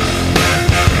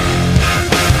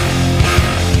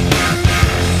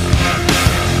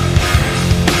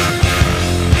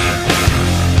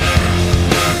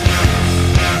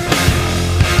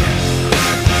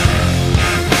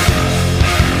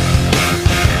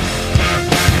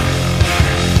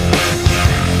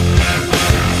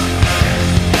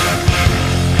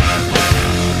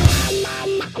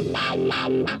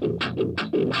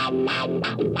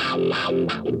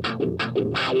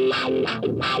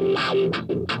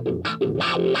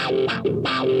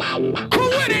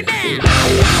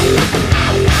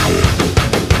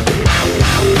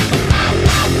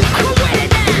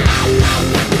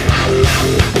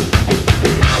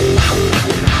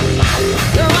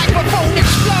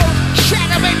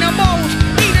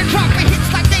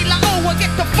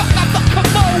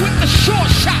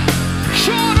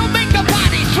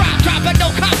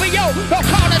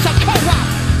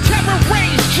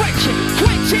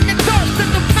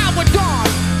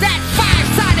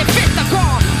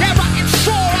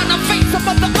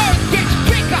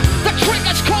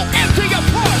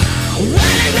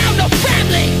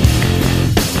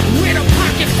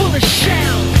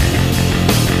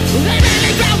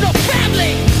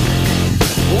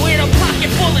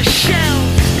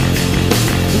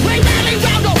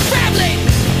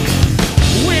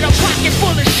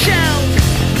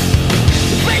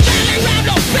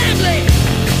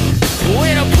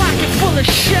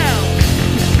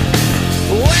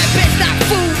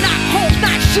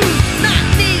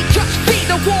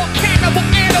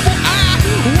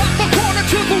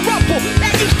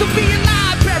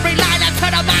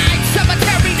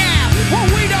 Cemetery now. What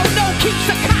we don't know keeps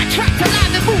the contract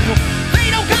alive and moving.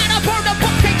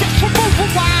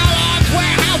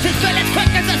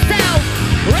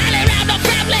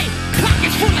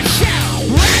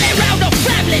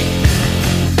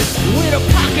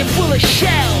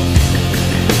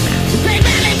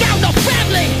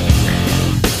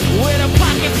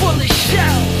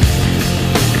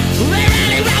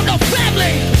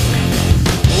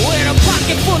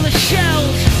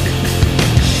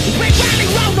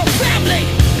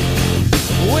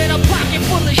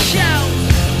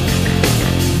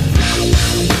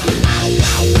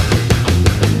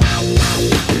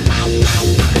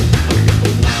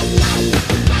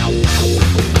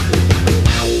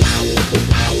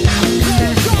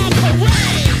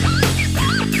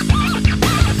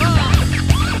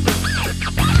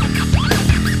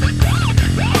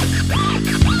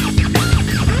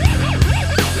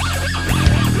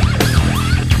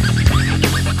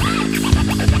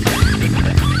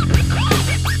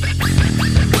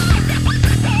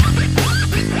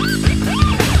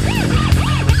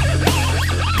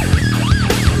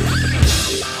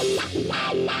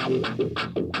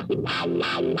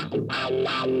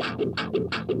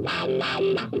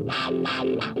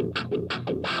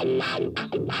 Rain!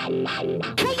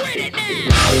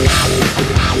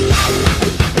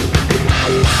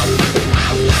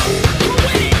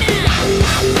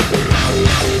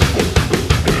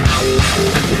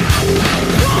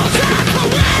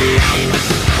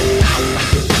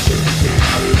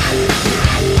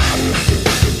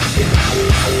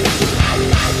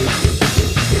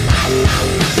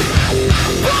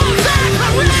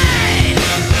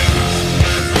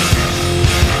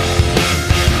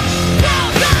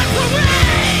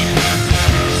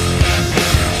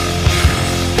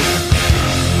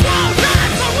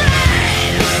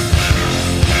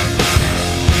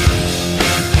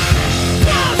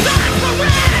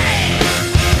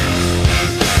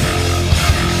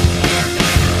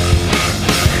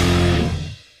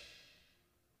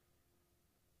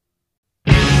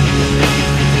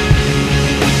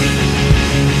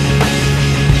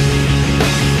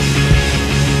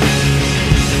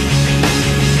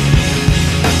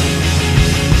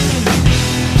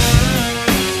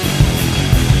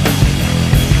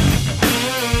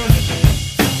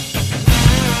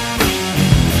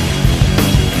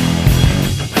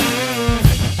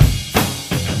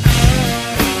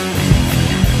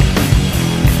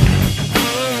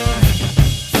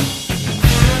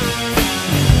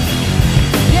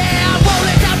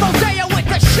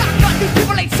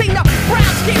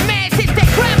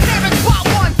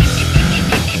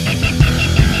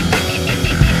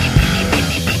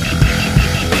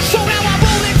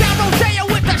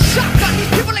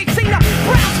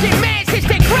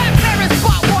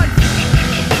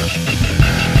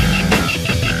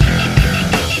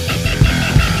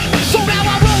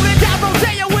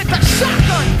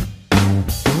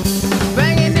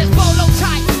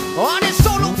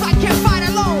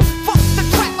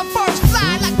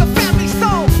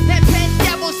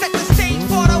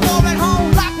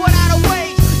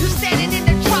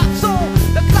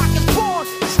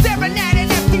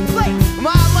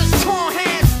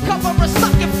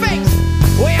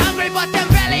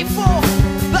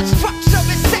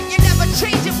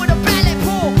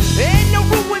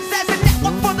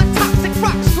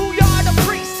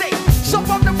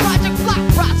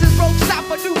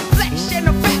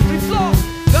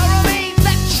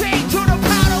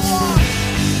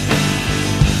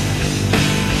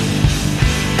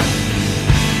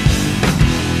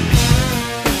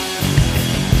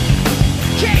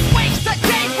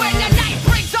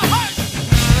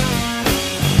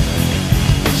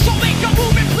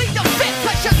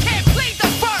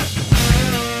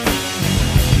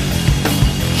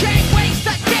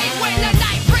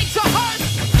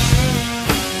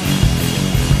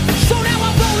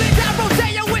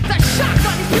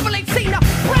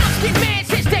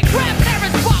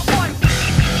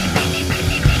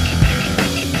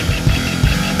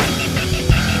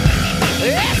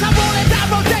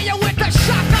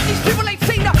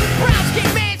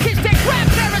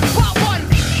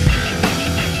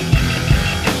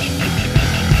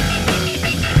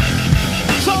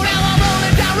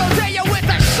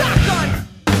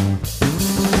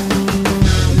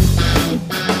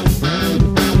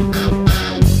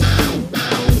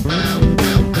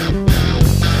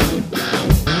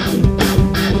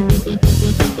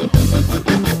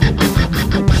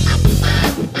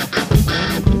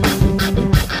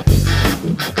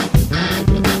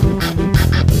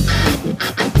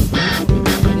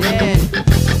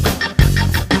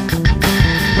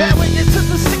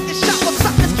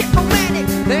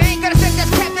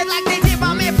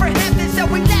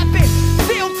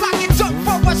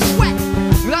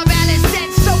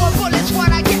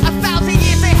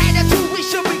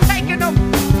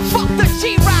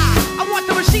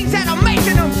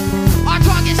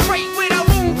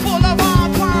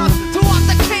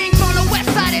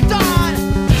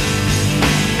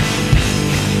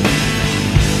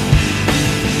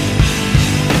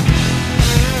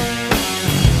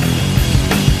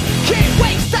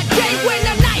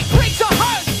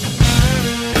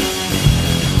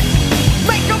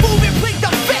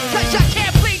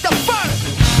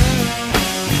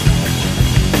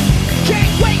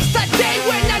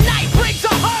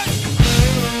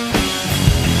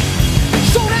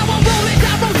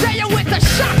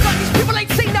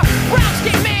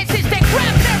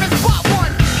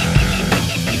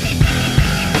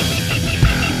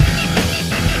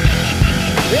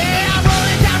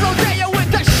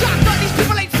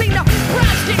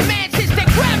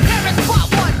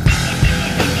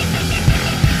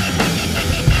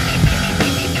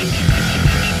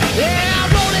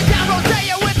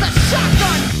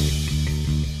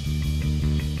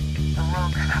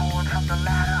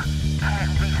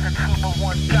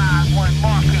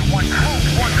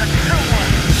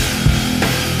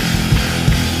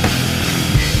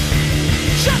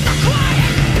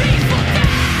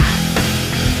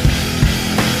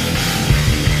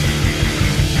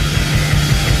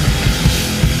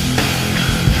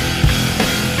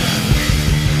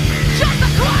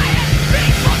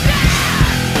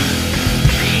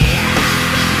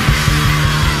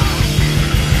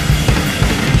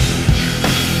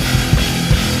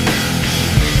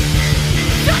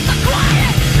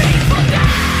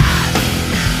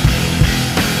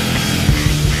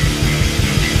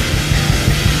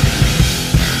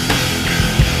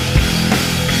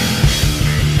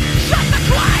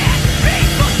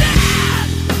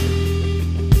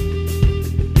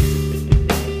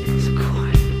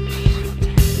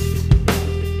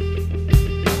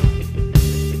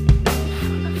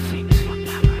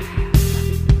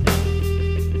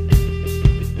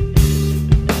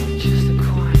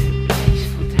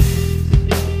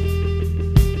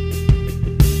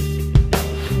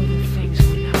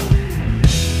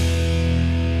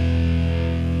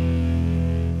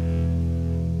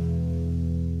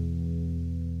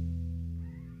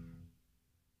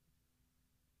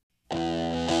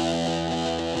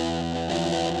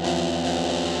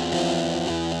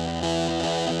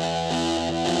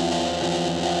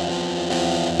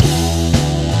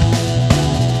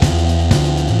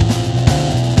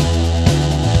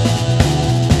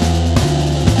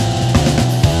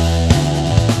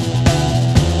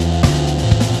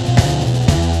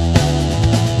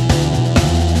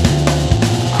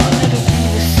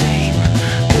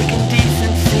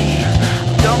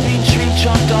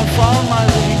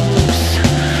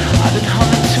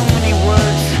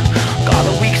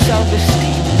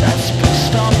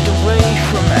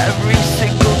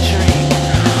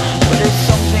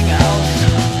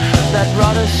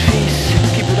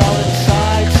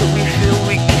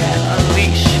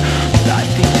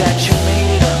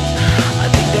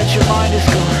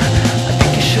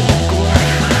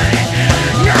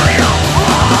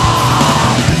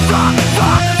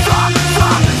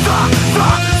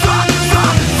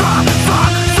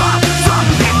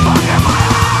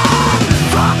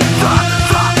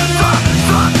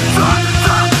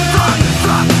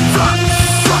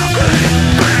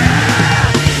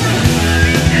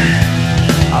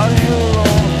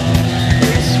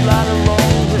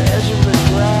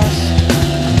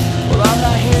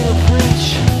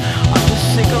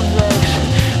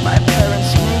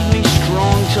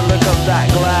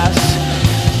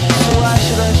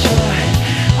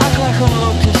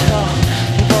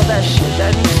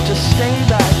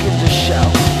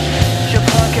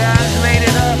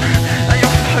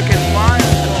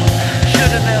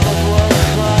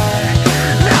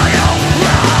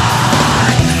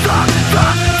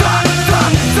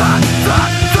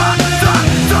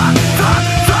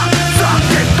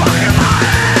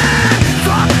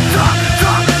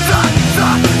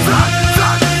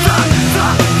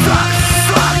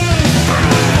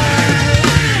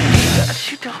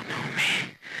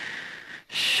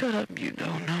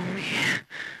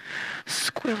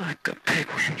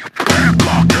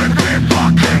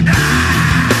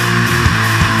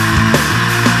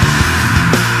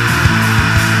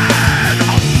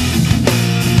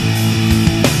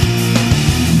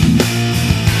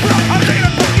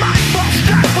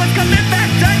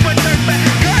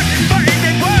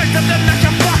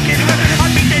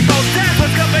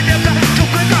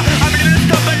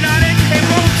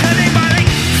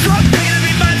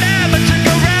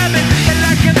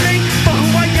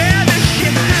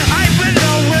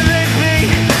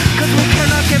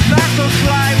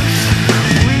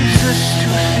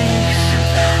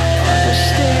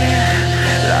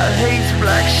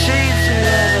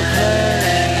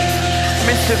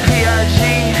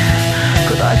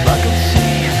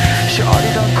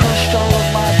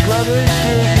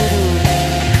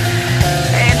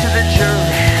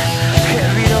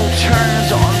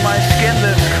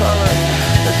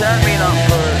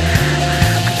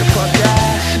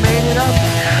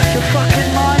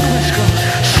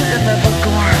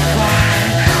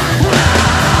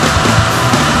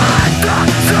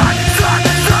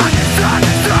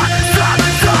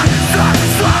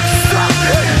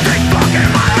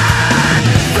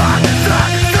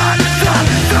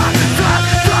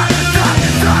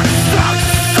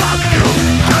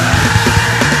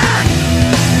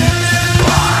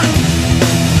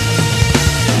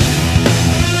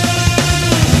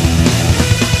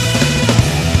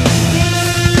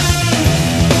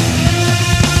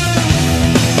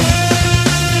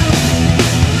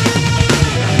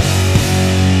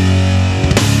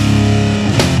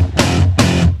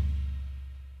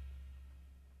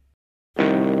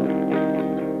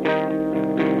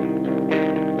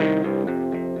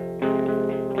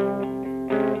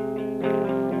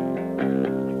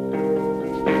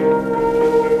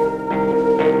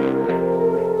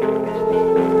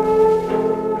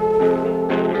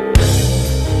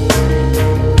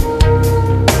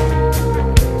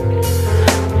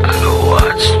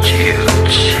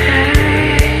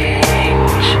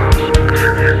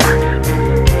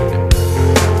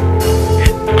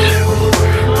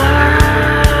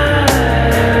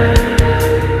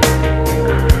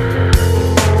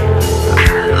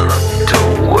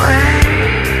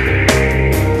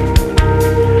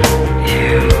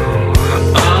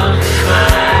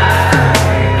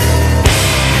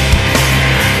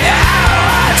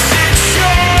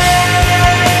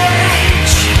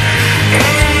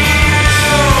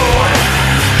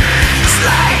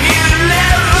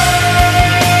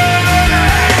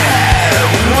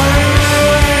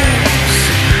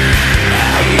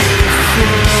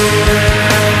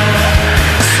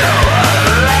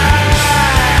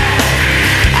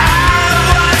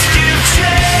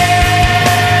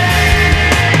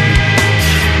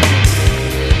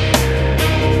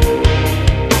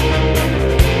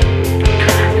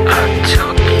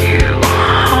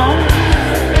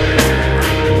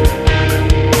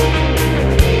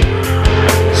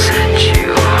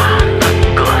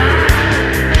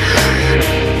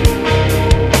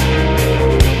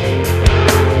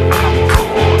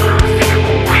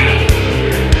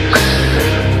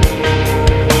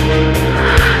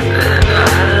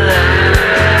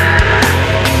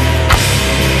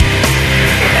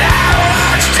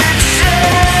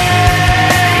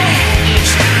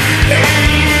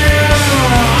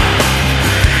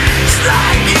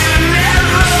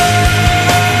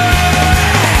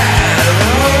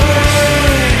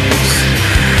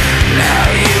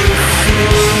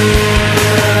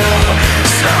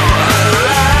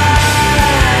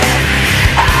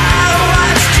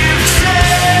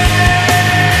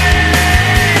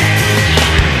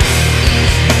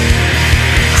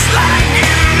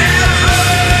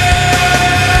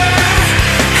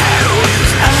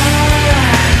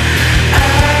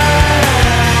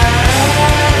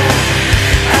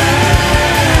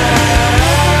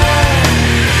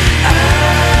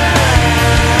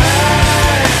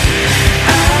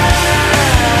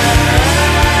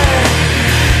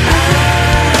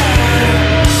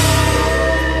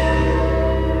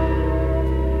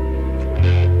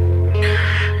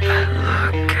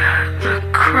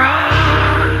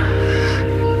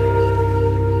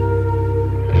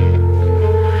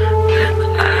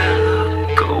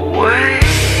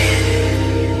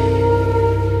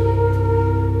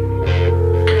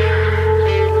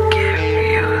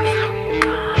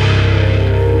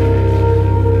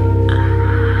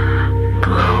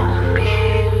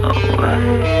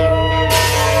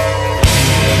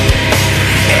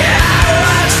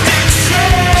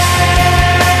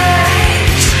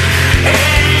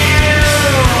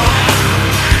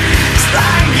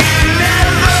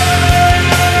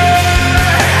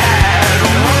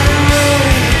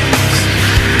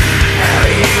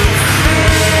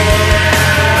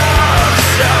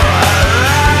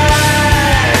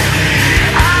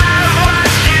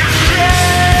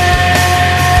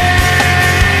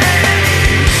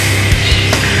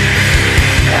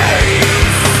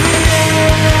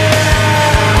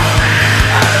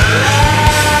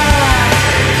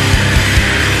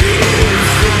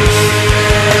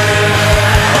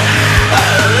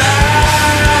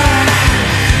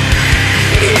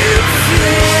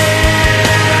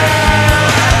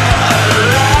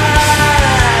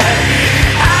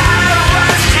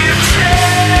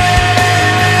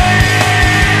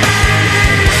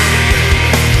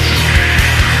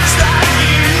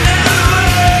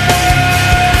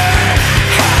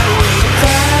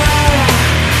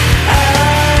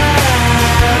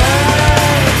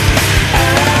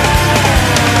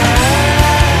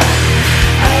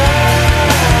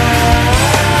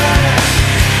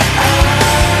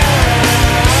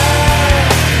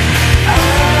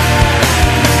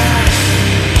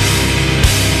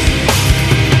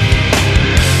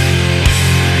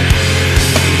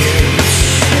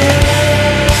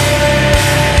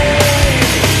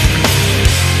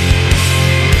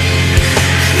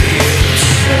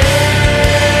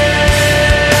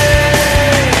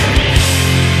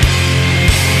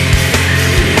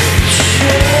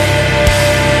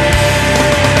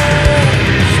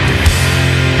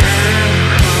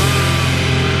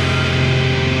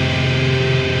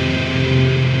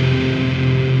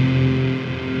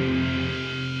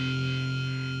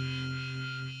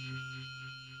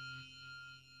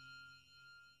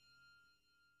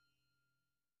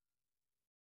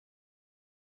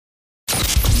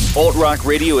 Alt Rock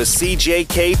Radio is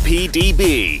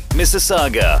CJKPDB,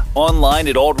 Mississauga. Online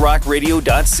at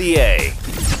altrockradio.ca.